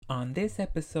On this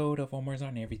episode of Omar's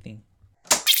on Everything.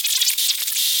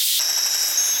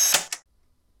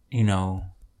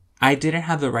 I didn't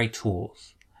have the right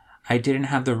tools. I didn't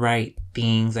have the right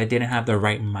things. I didn't have the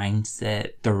right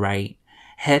mindset, the right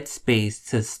headspace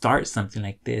to start something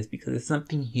like this because it's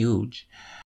something huge.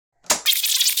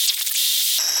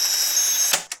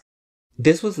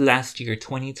 This was last year,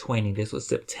 2020. This was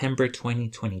September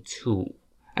 2022.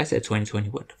 I said 2020,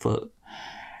 what the fuck?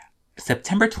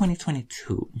 September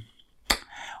 2022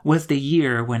 was the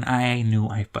year when I knew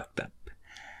I fucked up.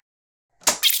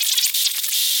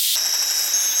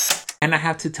 And I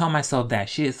have to tell myself that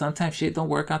sometimes shit don't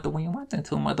work out the way you want it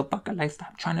to, motherfucker. Like,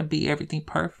 stop trying to be everything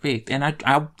perfect. And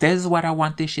I this is what I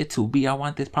want this shit to be. I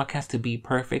want this podcast to be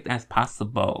perfect as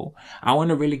possible. I want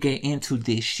to really get into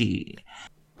this shit.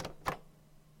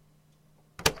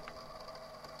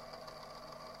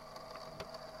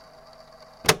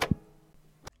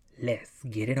 Let's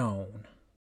get it on.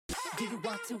 Do you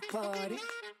want to party?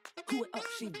 Who it up,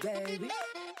 she baby?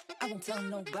 I won't tell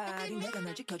nobody. 내가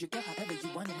날 지켜줄게 however you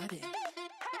want it, my baby.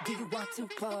 Do you want to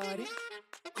party?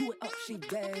 Who it up, she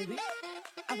baby?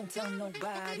 I won't tell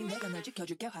nobody. 내가 날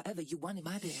지켜줄게 however you want it,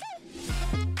 my baby.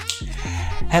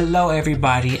 Hello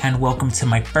everybody and welcome to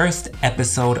my first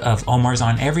episode of Omar's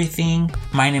on Everything.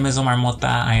 My name is Omar Mota.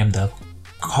 I am the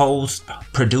host,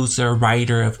 producer,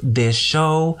 writer of this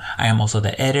show. I am also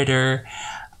the editor.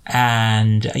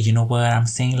 And you know what I'm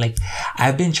saying? Like,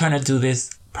 I've been trying to do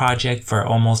this project for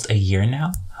almost a year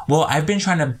now. Well, I've been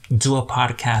trying to do a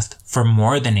podcast for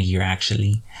more than a year,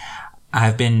 actually.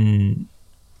 I've been,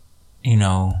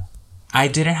 I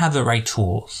didn't have the right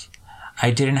tools. I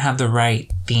didn't have the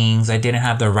right things. I didn't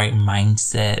have the right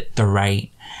mindset, the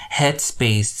right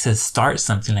headspace to start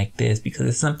something like this because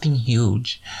it's something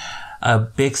huge. A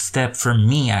big step for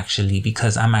me, actually,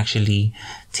 because I'm actually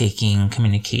taking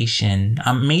communication.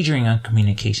 I'm majoring on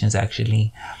communications,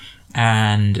 actually.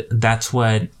 And that's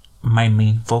what my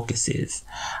main focus is.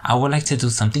 I would like to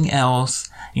do something else,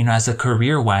 as a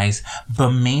career-wise, but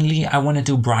mainly I want to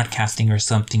do broadcasting or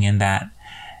something in that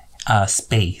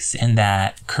space, in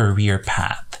that career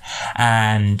path.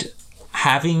 And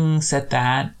having said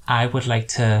that, I would like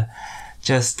to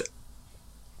just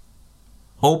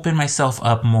open myself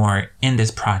up more in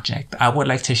this project. I would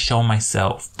like to show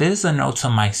myself. This is a note to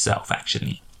myself,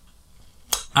 actually.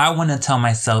 I want to tell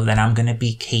myself that I'm going to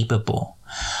be capable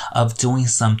of doing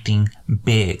something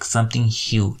big, something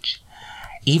huge.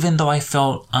 Even though I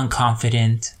felt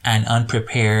unconfident and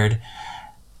unprepared,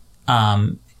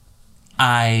 in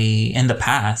the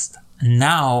past,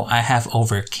 now I have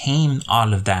overcame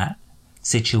all of that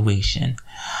situation.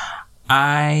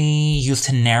 I used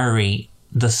to narrate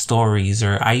the stories,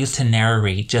 or I used to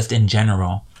narrate just in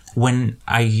general when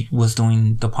I was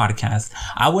doing the podcast.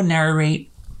 I would narrate,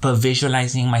 but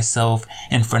visualizing myself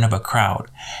in front of a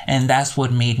crowd. And that's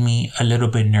what made me a little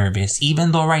bit nervous.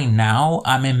 Even though right now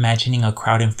I'm imagining a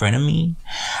crowd in front of me,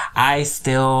 I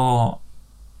still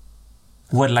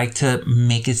would like to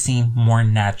make it seem more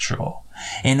natural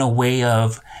in a way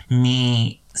of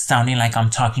me sounding like I'm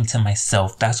talking to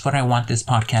myself. That's what I want this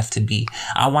podcast to be.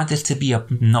 I want this to be a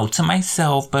note to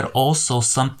myself, but also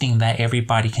something that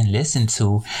everybody can listen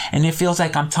to. And it feels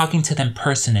like I'm talking to them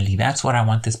personally. That's what I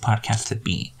want this podcast to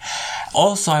be.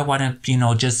 Also, I want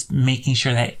to, just making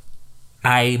sure that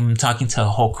I'm talking to a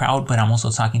whole crowd, but I'm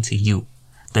also talking to you,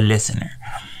 the listener,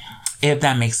 if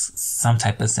that makes some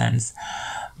type of sense.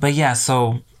 But yeah,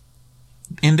 so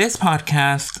in this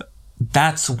podcast,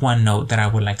 that's one note that I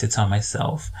would like to tell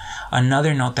myself.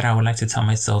 Another note that I would like to tell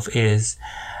myself is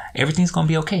everything's going to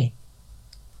be okay.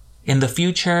 In the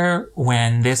future,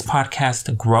 when this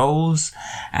podcast grows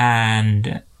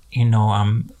and,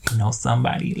 I'm,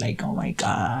 somebody like, oh my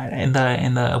God, in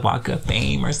the Walk of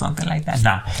Fame or something like that.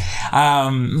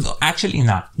 Actually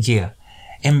not. Yeah.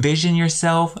 Envision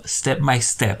yourself step by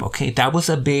step. Okay. That was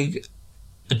a big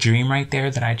dream right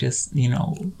there that I just,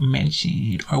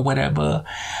 mentioned or whatever.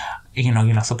 You're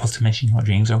not supposed to mention your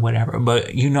dreams or whatever,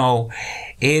 but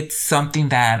it's something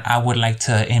that I would like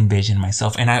to envision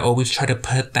myself. And I always try to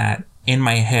put that in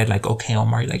my head, like, okay,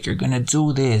 Omar, like, you're gonna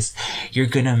do this, you're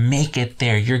gonna make it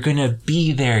there, you're gonna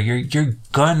be there, you're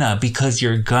gonna, because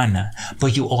you're gonna,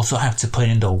 but you also have to put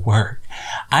in the work.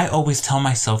 I always tell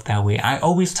myself that way. I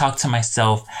always talk to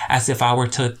myself as if I were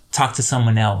to talk to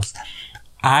someone else.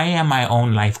 I am my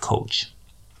own life coach.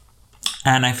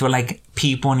 And I feel like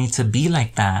people need to be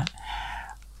like that.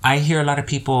 I hear a lot of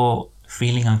people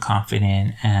feeling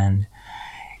unconfident, and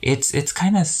it's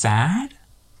kind of sad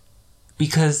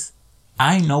because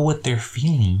I know what they're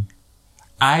feeling.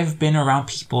 I've been around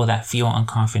people that feel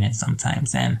unconfident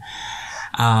sometimes, and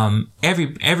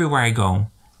everywhere I go,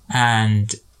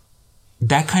 and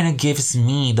that kind of gives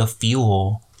me the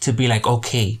fuel to be like,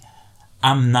 okay,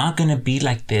 I'm not going to be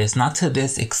like this, not to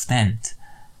this extent,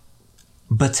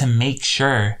 but to make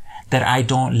sure that I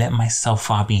don't let myself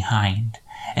fall behind.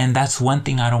 And that's one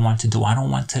thing I don't want to do. I don't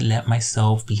want to let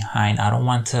myself behind. I don't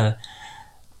want to,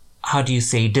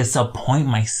 disappoint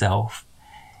myself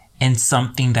in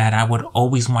something that I would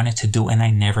always wanted to do and I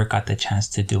never got the chance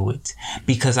to do it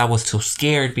because I was too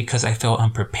scared, because I felt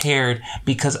unprepared,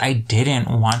 because I didn't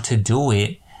want to do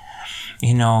it,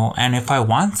 and if I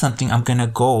want something, I'm gonna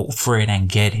go for it and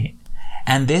get it.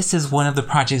 And this is one of the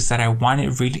projects that I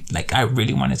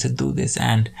really wanted to do this.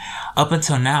 And up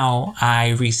until now,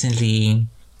 I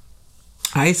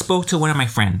spoke to one of my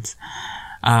friends.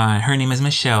 Her name is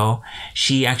Michelle.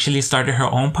 She actually started her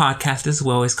own podcast as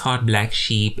well. It's called Black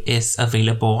Sheep. It's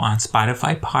available on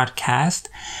Spotify podcast.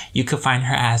 You can find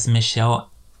her as Michelle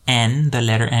N, the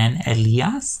letter N,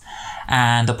 Elias.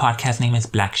 And the podcast name is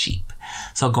Black Sheep.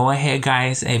 So go ahead,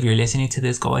 guys. If you're listening to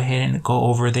this, go ahead and go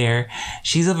over there.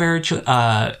 She's a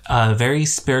very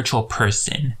spiritual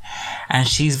person. And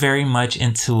she's very much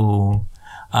into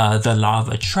the law of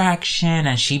attraction,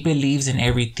 and she believes in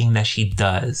everything that she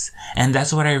does. And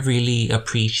that's what I really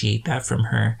appreciate that from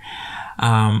her.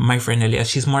 My friend Elia,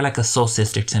 she's more like a soul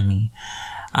sister to me.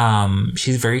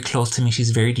 She's very close to me.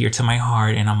 She's very dear to my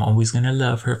heart, and I'm always going to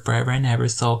love her forever and ever.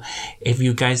 So if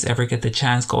you guys ever get the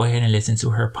chance, go ahead and listen to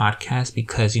her podcast,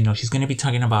 because, she's going to be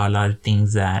talking about a lot of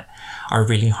things that are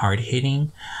really hard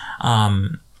hitting.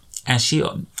 And she,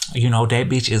 that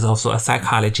bitch is also a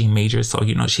psychology major. So,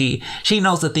 she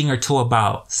knows a thing or two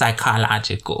about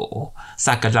psychological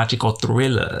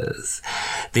thrillers.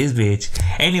 This bitch.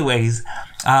 Anyways,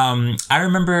 I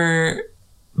remember,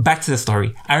 back to the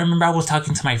story. I remember I was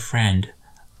talking to my friend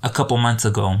a couple months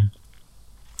ago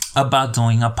about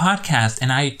doing a podcast.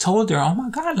 And I told her, oh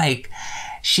my God,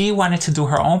 she wanted to do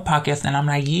her own podcast. And I'm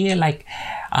like, yeah,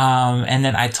 and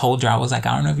then I told her, I was like,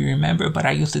 I don't know if you remember, but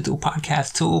I used to do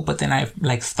podcasts too. But then I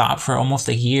stopped for almost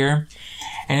a year.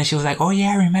 And then she was like, oh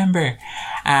yeah, I remember.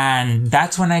 And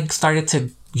that's when I started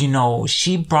to,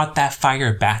 she brought that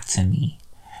fire back to me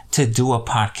to do a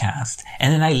podcast.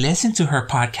 And then I listened to her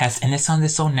podcast and it sounded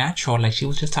so natural. She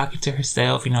was just talking to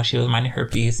herself, she was minding her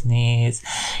business,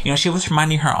 she was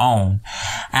minding her own.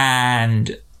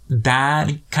 And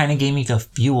that kind of gave me the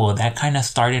fuel. That kind of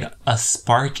started a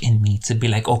spark in me to be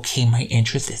like, okay, my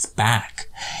interest is back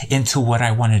into what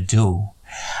I want to do.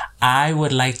 I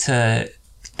would like to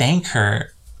thank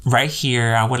her right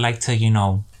here. I would like to,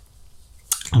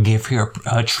 give her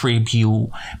a tribute,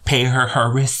 pay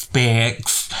her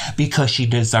respects, because she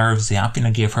deserves it. I'm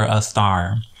gonna give her a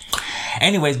star.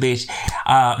 Anyways, bitch.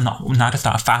 No, not a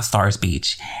star, 5 stars,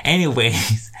 bitch.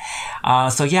 Anyways,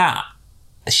 so yeah.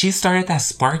 She started that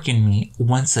spark in me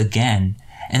once again.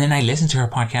 And then I listened to her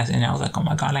podcast and I was like, oh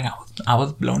my God, I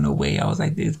was blown away. I was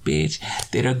like, this bitch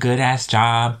did a good ass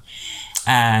job.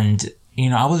 And,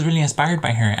 I was really inspired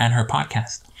by her and her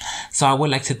podcast. So I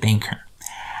would like to thank her.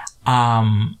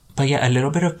 But yeah, a little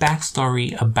bit of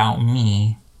backstory about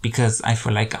me, because I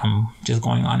feel like I'm just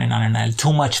going on and on.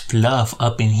 Too much fluff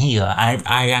up in here.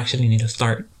 I actually need to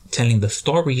start telling the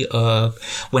story of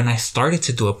when I started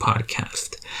to do a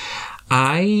podcast.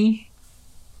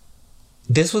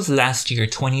 This was last year,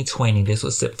 2020. This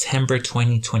was September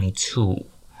 2022.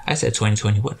 I said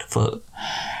 2020, what the fuck?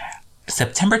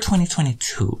 September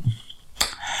 2022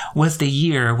 was the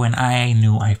year when I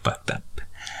knew I fucked up.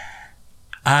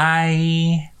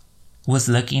 I was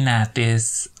looking at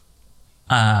this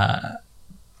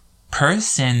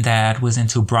person that was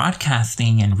into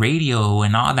broadcasting and radio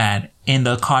and all that in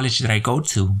the college that I go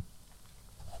to.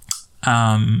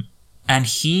 And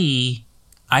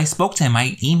I spoke to him,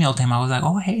 I emailed him, I was like,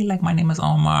 oh, hey, my name is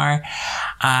Omar.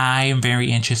 I am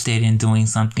very interested in doing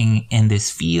something in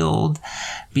this field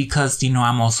because,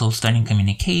 I'm also studying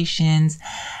communications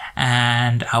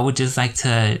and I would just like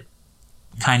to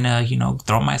kind of,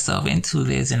 throw myself into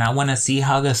this, and I want to see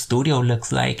how the studio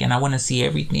looks like, and I want to see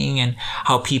everything and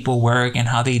how people work and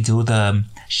how they do the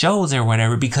shows or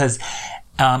whatever, because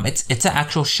it's an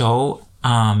actual show.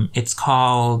 It's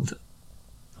called,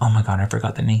 oh my God, I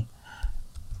forgot the name.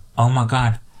 Oh my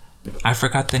God, I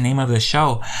forgot the name of the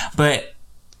show. But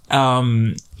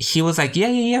he was like,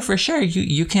 yeah, for sure.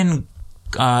 You can,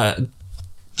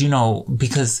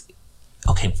 because,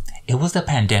 okay, it was the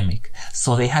pandemic.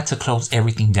 So they had to close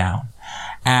everything down.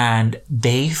 And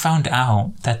they found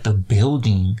out that the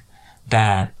building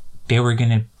that they were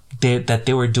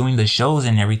doing the shows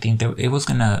and everything, it was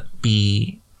going to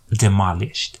be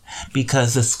demolished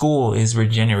because the school is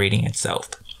regenerating itself.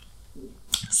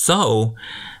 So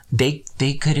they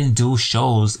couldn't do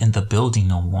shows in the building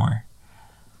no more.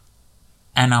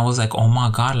 And I was like, oh my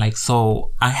God, like,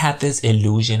 so I had this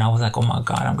illusion. I was like, oh my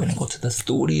God, I'm going to go to the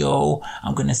studio.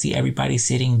 I'm going to see everybody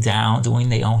sitting down, doing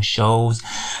their own shows.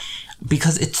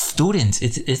 Because it's students.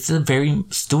 It's the very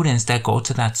students that go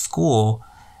to that school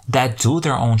that do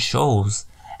their own shows.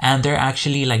 And they're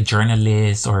actually like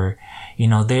journalists, or, you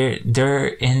know, they're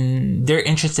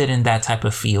interested in that type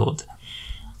of field.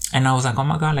 And I was like, oh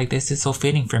my God, like, this is so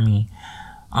fitting for me.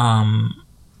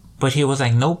 But he was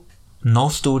like, nope, no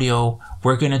studio.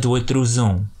 We're going to do it through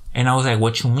Zoom. And I was like,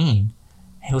 what you mean?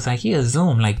 He was like, yeah,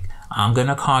 Zoom. Like, I'm going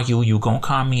to call you. You going to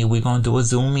call me. We're going to do a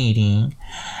Zoom meeting.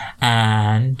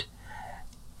 And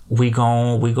we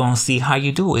gonna see how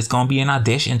you do. It's going to be an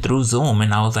audition through Zoom.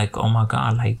 And I was like, oh my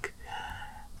God, like,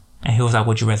 and he was like,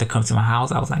 would you rather come to my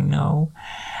house? I was like, no.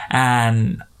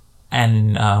 And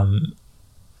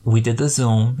we did the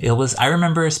Zoom. I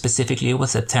remember specifically, it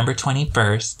was September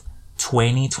 21st,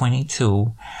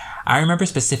 2022. I remember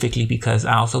specifically because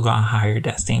I also got hired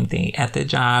that same day at the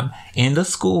job in the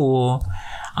school.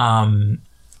 And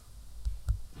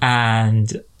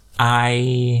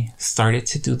I started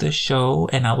to do the show,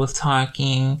 and I was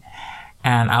talking,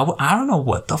 and I don't know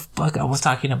what the fuck I was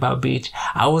talking about, bitch.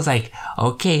 I was like,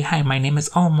 okay, hi, my name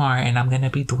is Omar, and I'm going to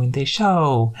be doing this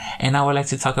show, and I would like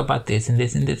to talk about this and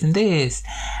this and this and this.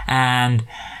 And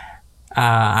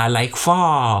I like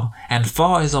fall, and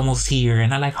fall is almost here,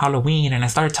 and I like Halloween. And I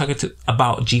started talking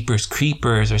about Jeepers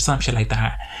Creepers or some shit like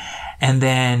that. And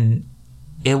then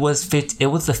it was the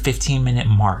 15-minute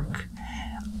mark.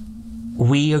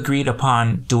 We agreed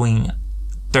upon doing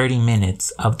 30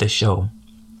 minutes of the show.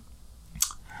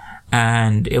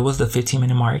 And it was the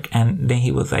 15-minute mark. And then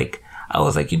he was like, I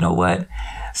was like, you know what,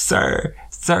 sir,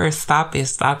 stop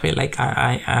it. Like,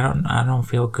 I don't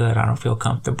feel good. I don't feel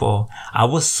comfortable. I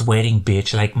was sweating,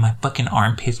 bitch. Like, my fucking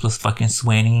armpits was fucking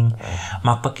sweating.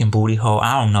 My fucking booty hole,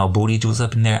 I don't know, booty juice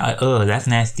up in there. That's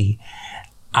nasty.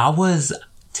 I was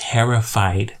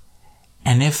terrified.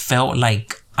 And it felt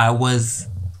like I was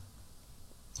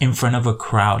in front of a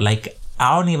crowd. Like,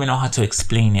 I don't even know how to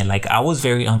explain it. Like, I was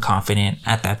very unconfident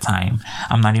at that time.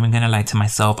 I'm not even gonna lie to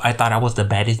myself. I thought I was the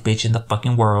baddest bitch in the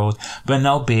fucking world. But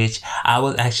no, bitch. I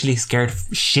was actually scared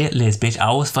shitless, bitch.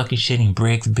 I was fucking shitting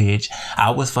bricks, bitch.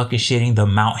 I was fucking shitting the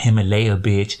Mount Himalaya,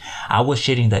 bitch. I was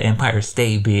shitting the Empire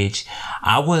State, bitch.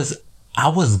 I was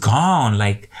gone.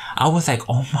 Like, I was like,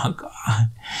 oh my God,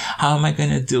 how am I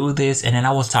gonna do this? And then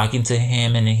I was talking to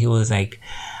him, and then he was like,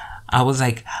 I was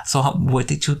like, so what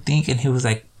did you think? And he was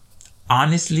like,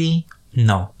 honestly,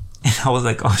 no. And I was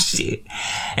like, oh shit.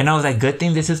 And I was like, good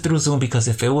thing this is through Zoom, because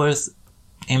if it was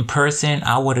in person,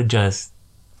 I would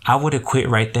have quit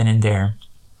right then and there.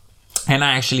 And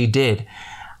I actually did.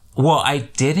 Well, I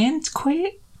didn't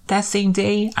quit that same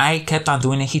day. I kept on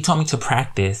doing it. He told me to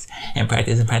practice and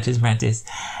practice and practice and practice.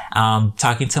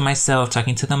 Talking to myself,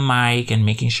 talking to the mic, and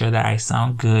making sure that I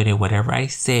sound good at whatever I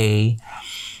say.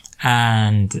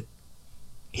 And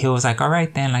he was like, all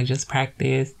right then, like, just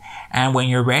practice. And when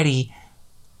you're ready,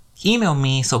 email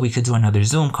me so we could do another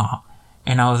Zoom call.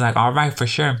 And I was like, all right, for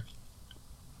sure.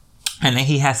 And then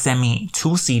he has sent me 2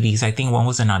 CDs. I think one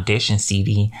was an audition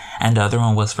CD, and the other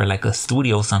one was for like a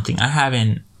studio or something. I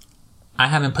haven't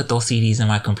put those CDs in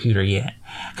my computer yet,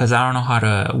 because I don't know how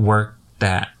to work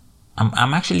that.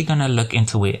 I'm actually going to look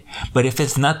into it. But if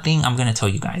it's nothing, I'm going to tell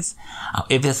you guys.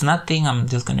 If it's nothing, I'm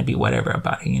just going to be whatever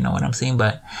about it. You know what I'm saying?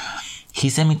 But he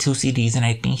sent me 2 CDs, and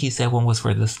I think he said one was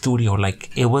for the studio. Like,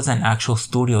 it was an actual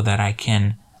studio that I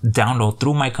can download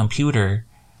through my computer,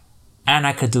 and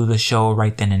I could do the show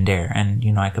right then and there. And,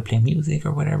 you know, I could play music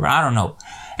or whatever. I don't know.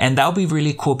 And that would be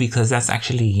really cool, because that's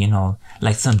actually, you know,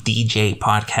 like some DJ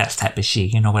podcast type of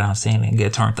shit. You know what I'm saying? And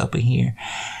get turned up in here.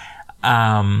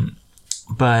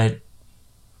 But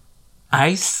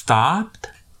I stopped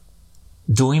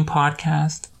doing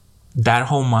podcasts that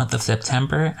whole month of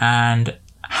September and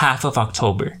half of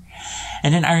October.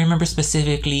 And then I remember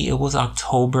specifically it was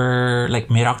October, like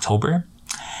mid-October.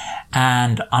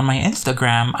 And on my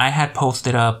Instagram, I had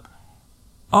posted up,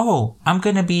 oh, I'm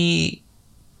going to be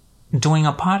doing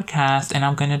a podcast, and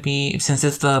I'm going to be, since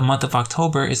it's the month of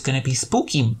October, it's going to be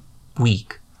spooky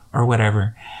week or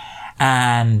whatever.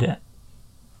 And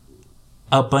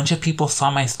a bunch of people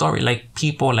saw my story, like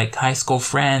people like high school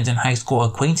friends and high school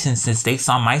acquaintances. They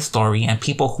saw my story, and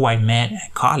people who I met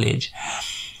at college,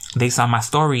 they saw my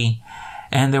story,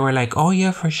 and they were like, oh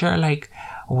yeah, for sure. Like,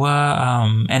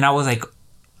 well, and I was like,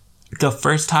 the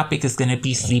first topic is going to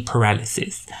be sleep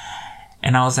paralysis.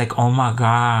 And I was like, oh my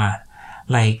God,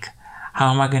 like,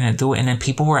 how am I going to do it? And then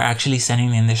people were actually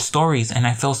sending in their stories, and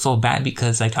I felt so bad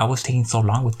because like I was taking so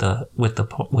long with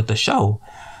the show.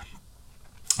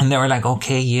 And they were like,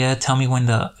 okay, yeah, tell me when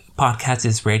the podcast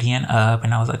is ready and up.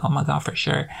 And I was like, oh my God, for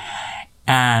sure.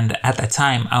 And at that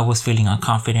time, I was feeling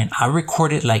unconfident. I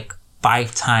recorded like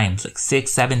 5 times, like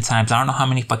 6, 7 times. I don't know how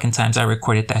many fucking times I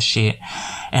recorded that shit.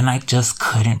 And I just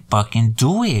couldn't fucking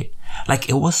do it. Like,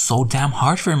 it was so damn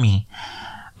hard for me.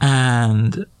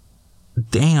 And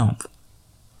damn,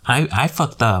 I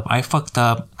fucked up. I fucked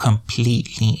up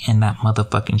completely in that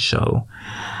motherfucking show.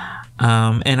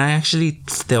 And I actually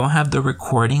still have the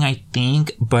recording, I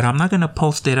think, but I'm not going to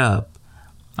post it up.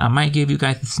 I might give you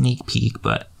guys a sneak peek,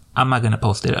 but I'm not going to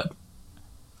post it up.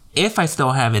 If I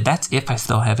still have it, that's if I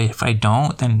still have it. If I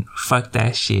don't, then fuck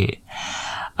that shit.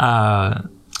 But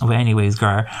anyways,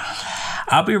 girl,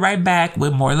 I'll be right back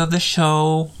with more of the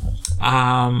show.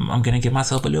 I'm going to give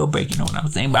myself a little break, you know what I'm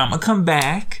saying? But I'm going to come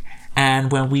back.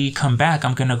 And when we come back,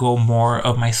 I'm going to go more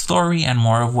of my story and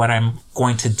more of what I'm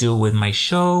going to do with my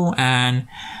show and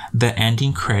the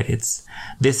ending credits.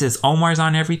 This is Omar's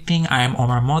on Everything. I am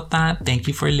Omar Mota. Thank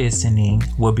you for listening.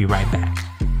 We'll be right back.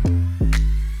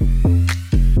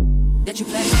 That you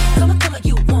play. Come on,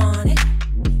 you want it.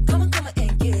 Come on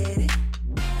and get it.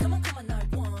 Come on, I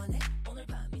want it. Only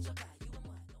by me, so you want no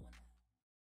one.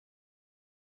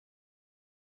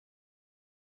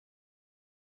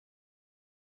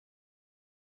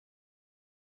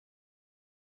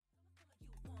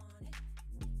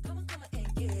 Come on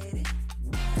and get it.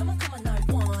 Come on, I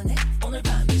want it. Only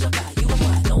by me, so you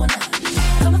want no one.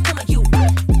 Come on, you.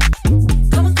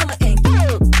 Come on and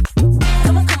get it.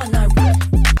 Come on, I want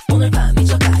it. Only by me,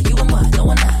 so you want no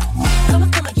one. Come on,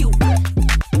 you.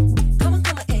 Come on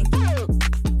and get it.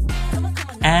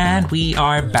 And we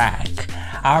are back.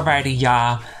 Alrighty,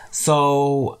 y'all.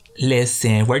 So,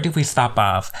 listen, where did we stop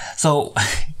off? So,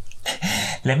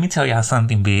 let me tell y'all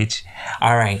something, bitch.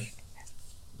 Alright.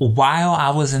 While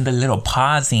I was in the little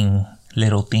pausing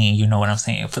little thing, you know what I'm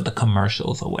saying, for the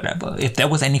commercials or whatever. If there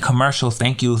was any commercials,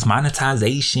 thank you. It's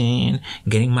monetization,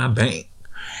 getting my bank.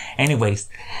 Anyways,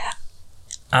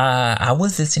 I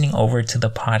was listening over to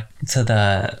the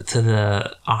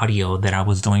audio that I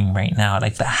was doing right now,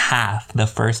 like the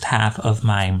first half of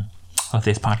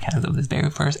this podcast, of this very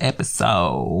first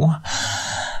episode.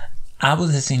 I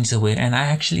was listening to it and I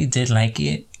actually did like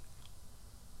it.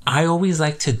 I always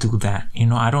like to do that. You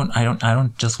know, I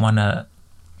don't just want to,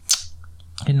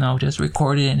 you know, just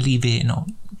record it and leave it. You know,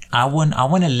 I want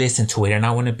to listen to it and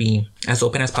I want to be as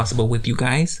open as possible with you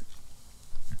guys,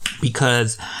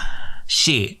 because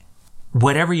shit,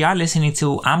 whatever y'all listening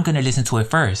to, I'm going to listen to it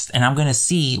first and I'm going to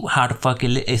see how the fuck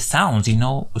it sounds, you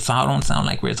know, so I don't sound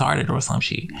like retarded or some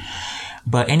shit.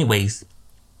 But anyways,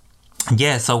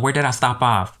 yeah, so where did I stop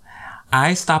off?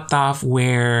 I stopped off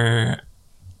where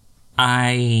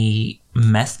I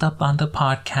messed up on the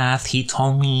podcast. He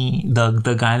told me,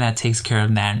 the guy that takes care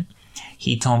of that,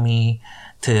 he told me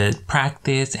to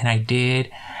practice and I did.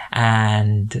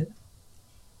 And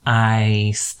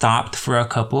I stopped for a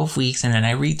couple of weeks and then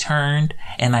I returned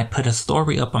and I put a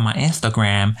story up on my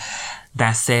Instagram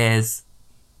that says,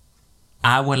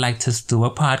 I would like to do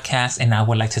a podcast and I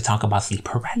would like to talk about sleep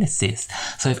paralysis.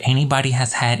 So if anybody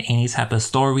has had any type of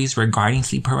stories regarding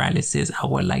sleep paralysis, I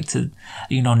would like to,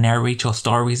 you know, narrate your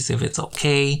stories if it's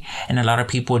okay. And a lot of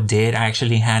people did. I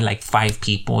actually had like 5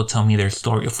 people tell me their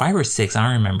story, 5 or 6, I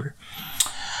don't remember.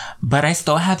 But I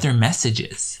still have their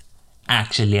messages.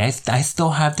 Actually, I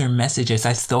still have their messages.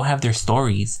 I still have their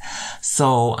stories.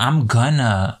 So I'm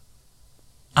gonna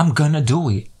do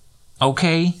it.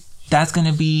 Okay? That's going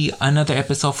to be another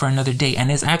episode for another day.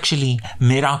 And it's actually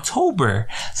mid-October.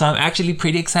 So I'm actually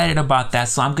pretty excited about that.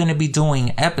 So I'm going to be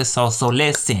doing episodes. So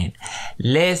listen.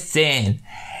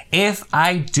 If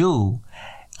I do,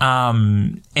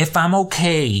 if I'm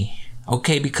okay,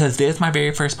 because this is my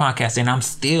very first podcast and I'm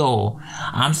still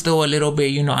a little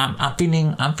bit, you know, I'm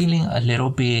feeling a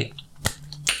little bit,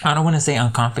 I don't want to say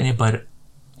unconfident, but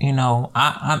you know,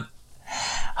 I'm,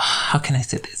 how can I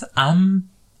say this? I'm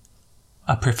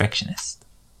a perfectionist.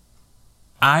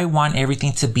 I want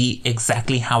everything to be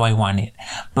exactly how I want it.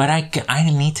 But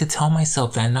I need to tell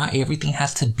myself that not everything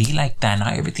has to be like that.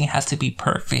 Not everything has to be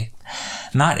perfect.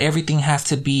 Not everything has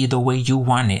to be the way you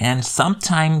want it. And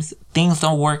sometimes things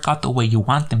don't work out the way you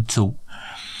want them to.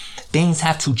 Things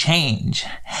have to change.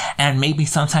 And maybe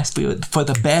sometimes for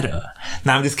the better.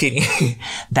 No, I'm just kidding.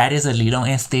 That is a Lilo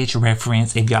and Stitch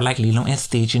reference. If y'all like Lilo and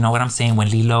Stitch, you know what I'm saying? When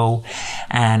Lilo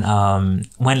and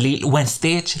when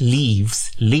Stitch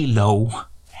leaves Lilo,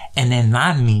 and then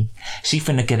Nani, she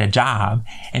finna get a job.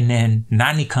 And then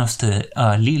Nani comes to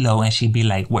Lilo and she be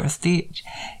like, where's Stitch?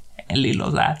 And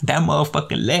Lilo's like, that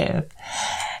motherfucker left.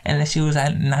 And then she was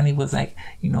like, Nani was like,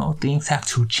 you know, things have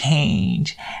to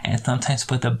change. And sometimes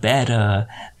for the better,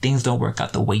 things don't work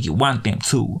out the way you want them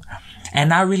to.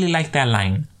 And I really like that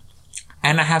line.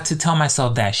 And I have to tell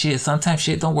myself that sometimes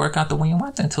shit don't work out the way you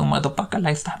want it to, motherfucker.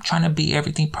 Like, stop trying to be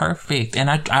everything perfect. And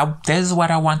I this is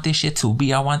what I want this shit to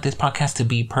be. I want this podcast to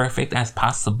be perfect as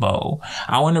possible.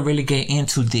 I want to really get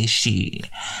into this shit.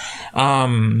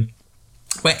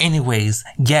 But anyways,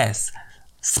 yes.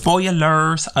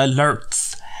 Spoilers,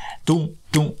 alerts. Doom,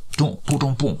 boom, boom,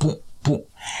 boom, boom.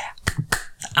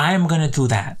 I am gonna do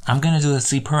that. I'm gonna do the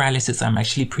sleep paralysis. I'm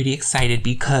actually pretty excited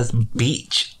because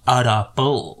bitch,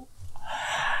 bull.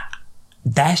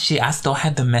 That shit, I still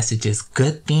have the messages.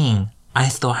 Good thing I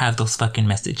still have those fucking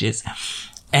messages.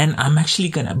 And I'm actually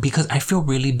gonna, because I feel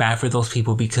really bad for those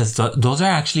people, because those are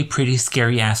actually pretty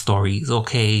scary ass stories,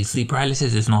 okay? Sleep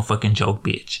paralysis is no fucking joke,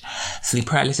 bitch. Sleep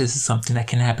paralysis is something that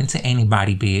can happen to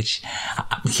anybody, bitch.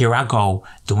 Here I go,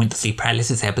 doing the sleep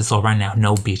paralysis episode right now.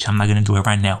 No, bitch, I'm not gonna do it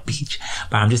right now, bitch.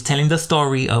 But I'm just telling the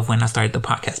story of when I started the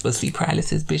podcast. But sleep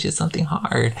paralysis, bitch, is something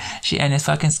hard. Shit, and it's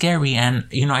fucking scary. And,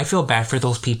 you know, I feel bad for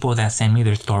those people that send me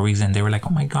their stories and they were like,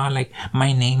 oh my God, like,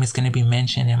 my name is gonna be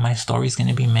mentioned and my story is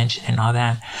gonna be mentioned and all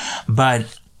that.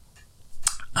 But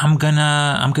I'm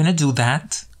gonna do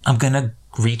that. I'm gonna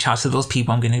reach out to those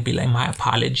people. I'm gonna be like, my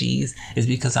apologies. It's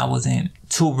because I wasn't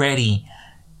too ready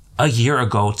a year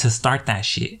ago to start that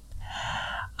shit.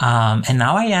 And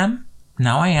now I am.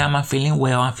 I'm feeling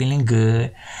well. I'm feeling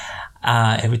good.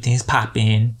 Everything's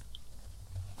popping.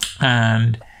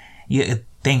 And yeah,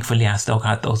 thankfully I still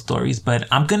got those stories. But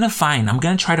I'm gonna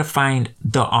try to find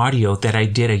the audio that I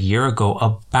did a year ago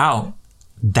about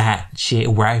that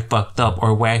shit, where I fucked up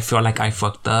or where I feel like I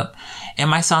fucked up. It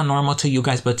might sound normal to you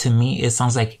guys, but to me it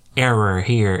sounds like error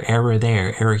here, error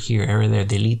there, error here, error there,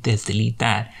 delete this, delete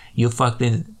that, you fucked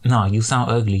it. No, you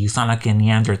sound ugly, you sound like a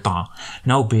Neanderthal.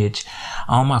 No, bitch.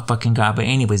 Oh my fucking God. But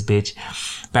anyways, bitch,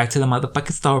 back to the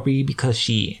motherfucking story, because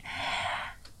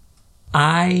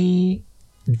I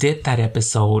did that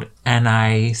episode and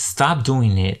I stopped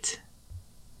doing it.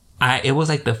 It was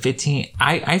like the 15,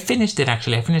 I finished it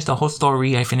actually. I finished the whole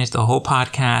story. I finished the whole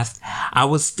podcast. I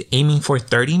was aiming for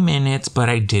 30 minutes, but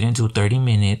I didn't do 30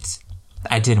 minutes.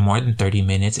 I did more than 30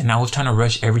 minutes, and I was trying to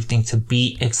rush everything to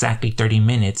be exactly 30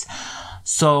 minutes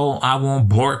so I won't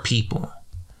bore people,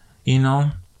 you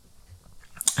know?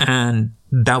 And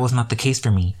that was not the case for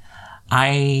me.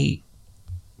 I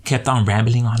kept on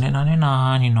rambling on and on and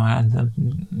on, you know, I had the,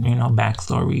 you know,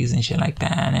 backstories and shit like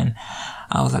that. And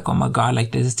I was like, oh my God,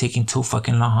 like, this is taking too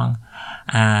fucking long.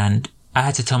 And I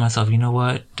had to tell myself, you know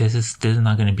what? This is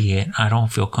not going to be it. I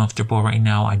don't feel comfortable right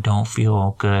now. I don't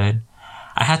feel good.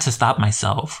 I had to stop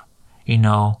myself. You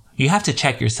know, you have to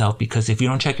check yourself, because if you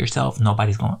don't check yourself,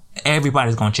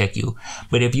 everybody's going to check you.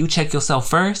 But if you check yourself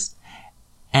first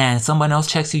and someone else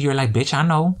checks you, you're like, bitch, I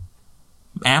know.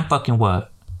 And fucking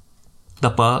what? The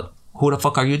fuck? Who the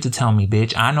fuck are you to tell me,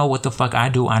 bitch? I know what the fuck I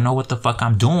do. I know what the fuck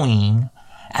I'm doing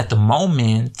at the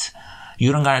moment.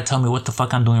 You don't gotta tell me what the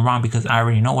fuck I'm doing wrong, because I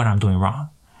already know what I'm doing wrong.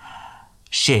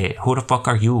 Shit, who the fuck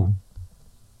are you?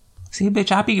 See,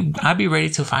 bitch, I be ready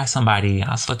to fight somebody.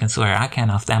 I fucking swear, I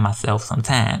can't understand myself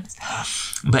sometimes.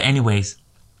 But anyways,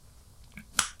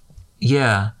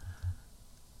 yeah,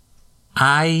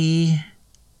 I'm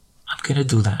gonna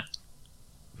do that,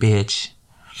 bitch.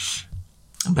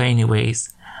 But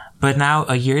anyways, but now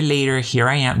a year later, here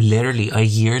I am, literally a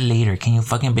year later. Can you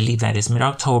fucking believe that? It's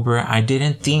mid-October. I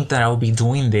didn't think that I would be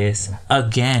doing this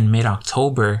again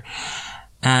mid-October.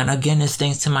 And again, it's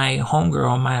thanks to my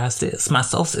homegirl, my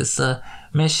soul sister,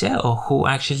 Michelle, who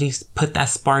actually put that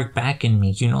spark back in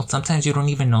me. You know, sometimes you don't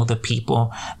even know the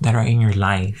people that are in your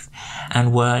life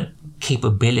and what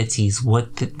capabilities,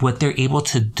 what they're able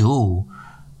to do,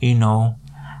 you know.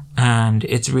 And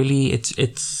it's really,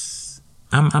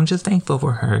 I'm just thankful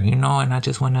for her, you know, and I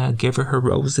just want to give her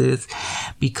roses,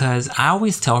 because I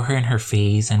always tell her in her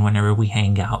face and whenever we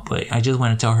hang out, but I just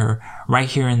want to tell her right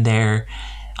here and there,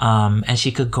 and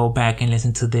she could go back and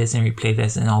listen to this and replay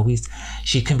this, and always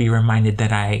she can be reminded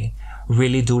that I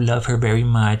really do love her very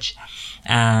much,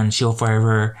 and she'll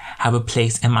forever have a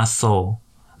place in my soul.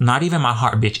 Not even my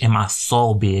heart, bitch, in my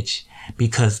soul, bitch,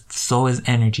 because soul is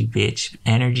energy, bitch.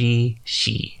 Energy,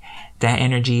 that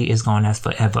energy is going to last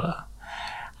forever.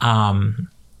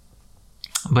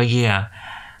 But yeah,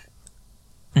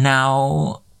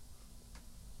 now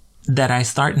that I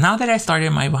started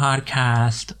my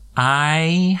podcast,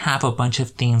 I have a bunch of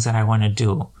things that I want to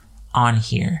do on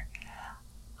here.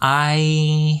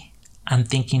 I'm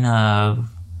thinking of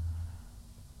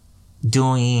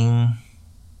doing,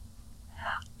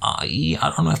 I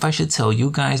don't know if I should tell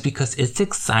you guys, because it's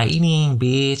exciting,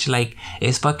 bitch. Like,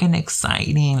 it's fucking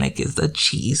exciting. Like, it's the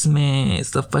cheese, man.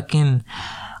 It's the fucking,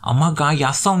 Oh my God,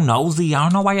 y'all so nosy. I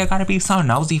don't know why y'all gotta be so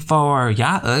nosy for.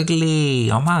 Y'all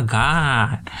ugly. Oh my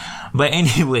God. But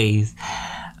anyways,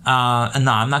 no,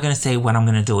 I'm not gonna say what I'm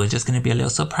gonna do. It's just gonna be a little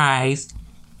surprise.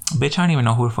 Bitch, I don't even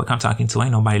know who the fuck I'm talking to.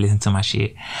 Ain't nobody listen to my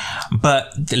shit.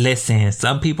 But listen,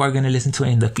 some people are gonna listen to it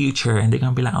in the future and they're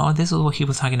gonna be like, oh, this is what he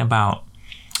was talking about.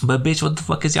 But bitch, what the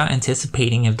fuck is y'all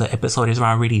anticipating if the episode is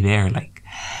already there? Like,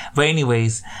 but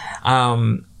anyways,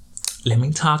 let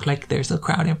me talk like there's a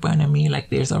crowd in front of me. Like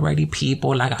there's already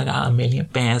people. Like I got 1 million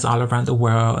fans all around the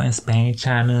world, in Spain,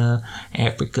 China,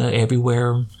 Africa,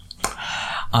 everywhere.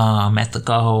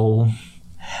 Mexico.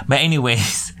 But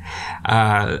anyways,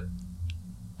 I'm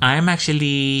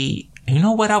actually, you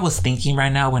know what I was thinking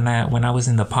right now when I was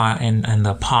in the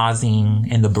the pausing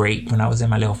in the break, when I was in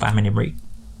my little 5-minute break.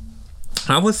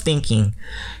 I was thinking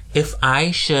if I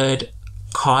should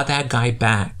call that guy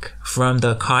back from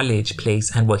the college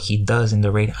place and what he does in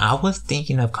the radio. I was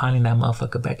thinking of calling that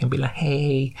motherfucker back and be like,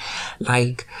 hey,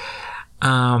 like,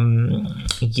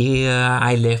 yeah,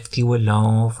 I left you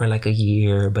alone for like a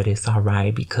year, but it's all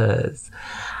right because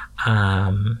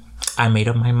I made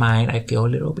up my mind. I feel a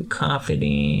little bit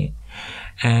confident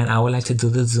and I would like to do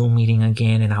the Zoom meeting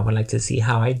again, and I would like to see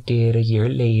how I did a year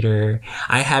later.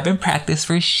 I haven't practiced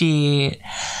for shit.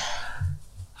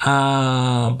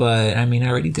 But I mean, I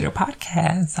already did a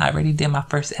podcast. I already did my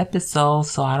first episode,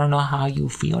 so I don't know how you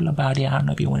feel about it. I don't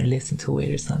know if you want to listen to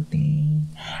it or something.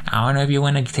 I don't know if you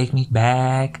want to take me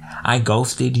back. I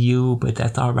ghosted you, but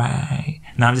that's all right.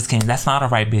 No, I'm just kidding. That's not all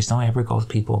right, bitch. Don't ever ghost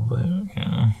people.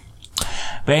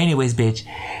 But anyways, bitch.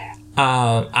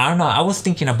 I don't know. I was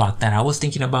thinking about that. I was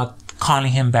thinking about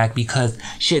calling him back because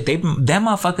shit, them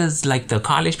motherfuckers, like the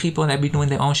college people that be doing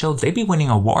their own shows, they be winning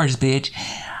awards, bitch.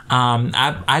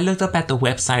 I looked up at the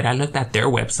website. I looked at their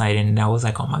website and I was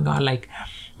like, oh my God, like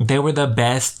they were the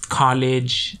best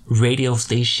college radio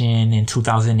station in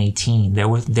 2018. They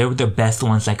were the best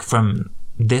ones, like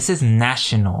this is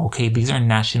national. Okay. These are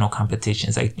national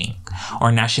competitions, I think,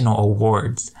 or national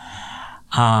awards.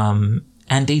 And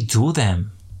they do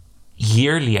them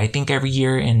yearly. I think every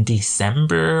year in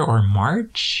December or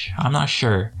March. I'm not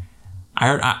sure.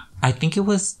 I think it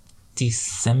was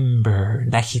December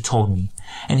that he told me,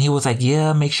 and he was like,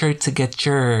 yeah, make sure to get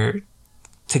your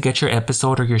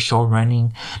episode or your show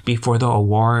running before the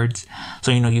awards,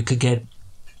 so you could get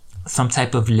some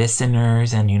type of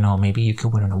listeners, and maybe you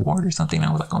could win an award or something.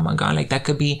 I was like, oh my God, like that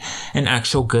could be an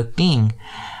actual good thing.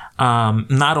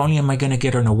 Not only am I gonna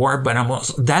get an award, but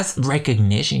that's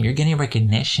recognition. You're getting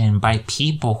recognition by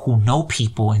people who know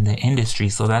people in the industry.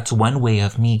 So that's one way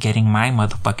of me getting my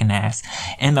motherfucking ass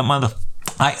in the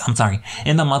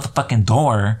in the motherfucking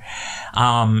door,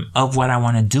 of what I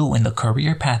want to do in the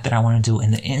career path that I want to do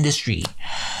in the industry.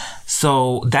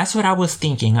 So that's what I was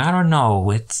thinking. I don't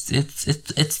know.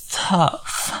 It's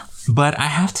tough, but I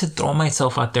have to throw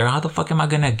myself out there. How the fuck am I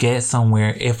gonna get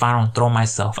somewhere if I don't throw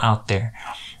myself out there?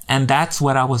 And that's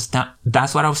what I was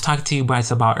talking to you guys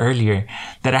about earlier,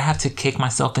 that I have to kick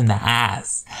myself in the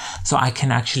ass so I can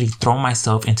actually throw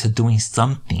myself into doing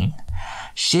something.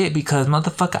 Shit, because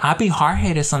motherfucker, I be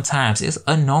hard-headed sometimes. It's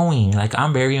annoying. Like,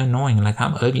 I'm very annoying. Like,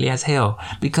 I'm ugly as hell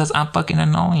because I'm fucking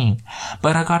annoying.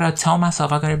 But I gotta tell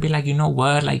myself, I gotta be like, you know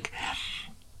what? Like,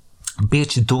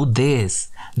 bitch, do this,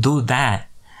 do that.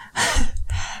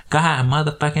 God,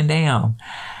 motherfucking damn.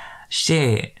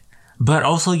 Shit. But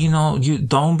also, you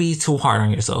don't be too hard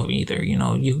on yourself either.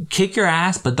 You kick your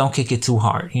ass, but don't kick it too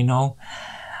hard,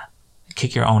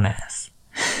 Kick your own ass.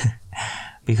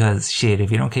 Because shit,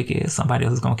 if you don't kick it, somebody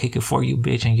else is gonna kick it for you,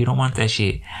 bitch, and you don't want that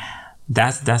shit.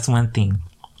 That's one thing.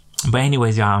 But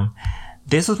anyways, y'all,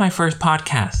 this was my first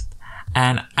podcast.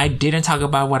 And I didn't talk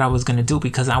about what I was going to do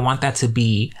because I want that to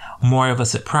be more of a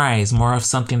surprise, more of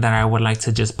something that I would like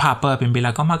to just pop up and be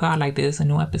like, oh my God, like this is a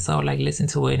new episode, like listen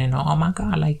to it. And oh my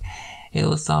God, like it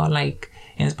was so like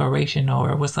inspirational,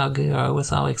 or it was so good, or it was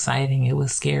so exciting. It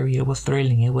was scary. It was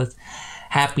thrilling. It was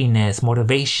happiness,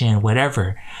 motivation,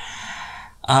 whatever.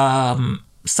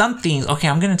 Some things. Okay,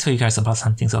 I'm going to tell you guys about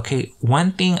some things. Okay.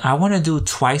 One thing I want to do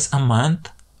twice a month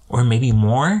or maybe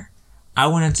more. I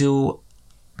want to do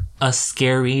a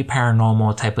scary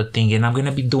paranormal type of thing, and I'm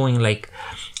gonna be doing like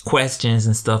questions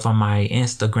and stuff on my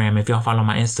Instagram. If y'all follow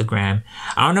my Instagram,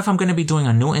 I don't know if I'm gonna be doing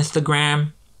a new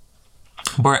Instagram,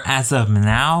 but as of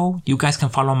now, you guys can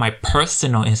follow my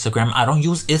personal Instagram. I don't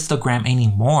use Instagram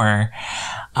anymore.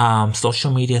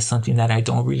 Social media is something that I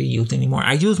don't really use anymore.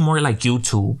 I use more like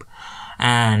YouTube,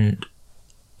 and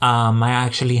I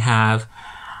actually have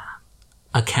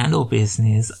a candle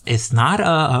business. It's not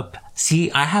up.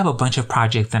 See, I have a bunch of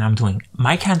projects that I'm doing.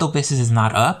 My candle business is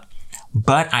not up.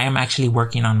 But I am actually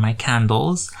working on my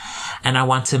candles, and I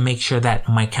want to make sure that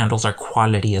my candles are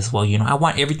quality as well. You know, I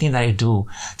want everything that I do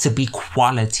to be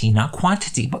quality, not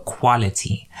quantity, but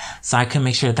quality. So I can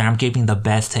make sure that I'm giving the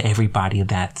best to everybody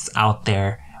that's out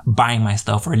there buying my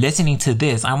stuff or listening to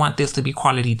this. I want this to be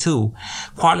quality too.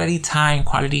 Quality time,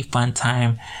 quality fun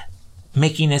time,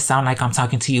 making it sound like I'm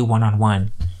talking to you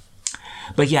one-on-one.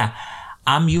 But yeah,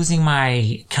 I'm using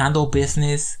my candle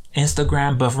business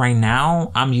Instagram, but right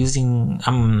now I'm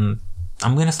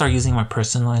gonna start using my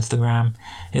personal Instagram.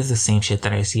 It's the same shit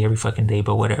that I see every fucking day,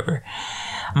 but whatever.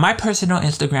 My personal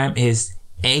Instagram is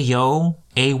ayo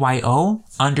 _its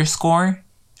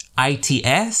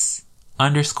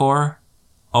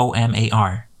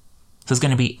 _OMAR. So it's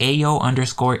gonna be ayo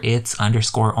 _its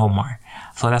 _Omar.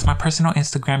 So that's my personal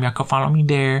Instagram. Y'all can follow me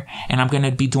there, and I'm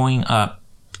gonna be doing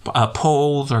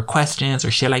polls or questions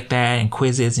or shit like that, and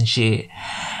quizzes and shit,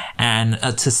 and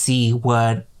to see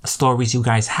what stories you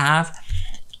guys have.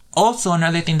 Also,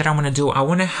 another thing that I want to do, I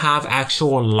want to have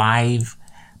actual live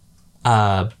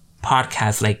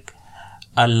podcasts, like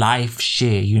a live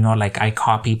shit, you know, like I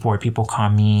call people or people call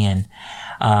me, and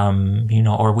you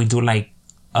know, or we do like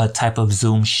a type of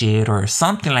Zoom shit or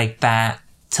something like that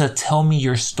to tell me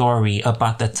your story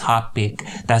about the topic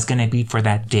that's gonna be for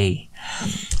that day.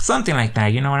 Something like that,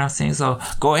 you know what I'm saying? So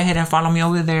go ahead and follow me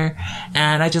over there.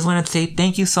 And I just wanted to say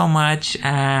thank you so much,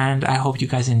 and I hope you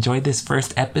guys enjoyed this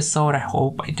first episode. I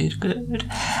hope I did good.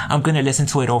 I'm gonna listen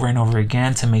to it over and over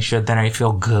again to make sure that I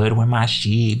feel good with my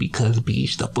shit, because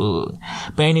bitch the food.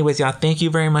 But anyways, y'all, thank you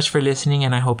very much for listening,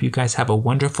 and I hope you guys have a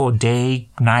wonderful day,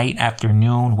 night,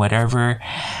 afternoon, whatever.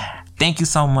 Thank you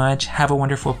so much. Have a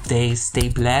wonderful day. Stay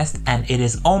blessed. And it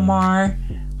is Omar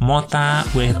Mota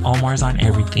with Omar's on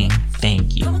Everything.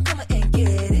 Thank you.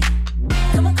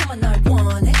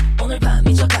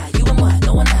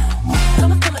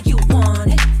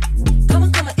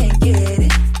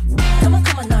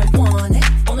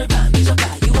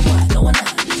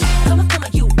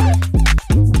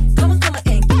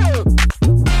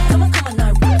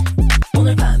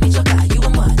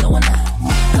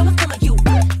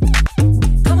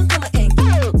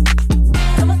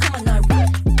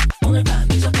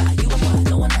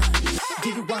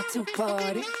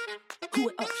 Party, who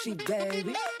it up, she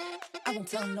baby. I won't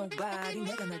tell nobody.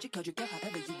 내가 널 지켜줄게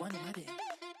however you want it, my baby.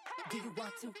 Do you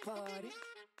want to party?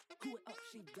 Who it up,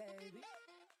 she baby.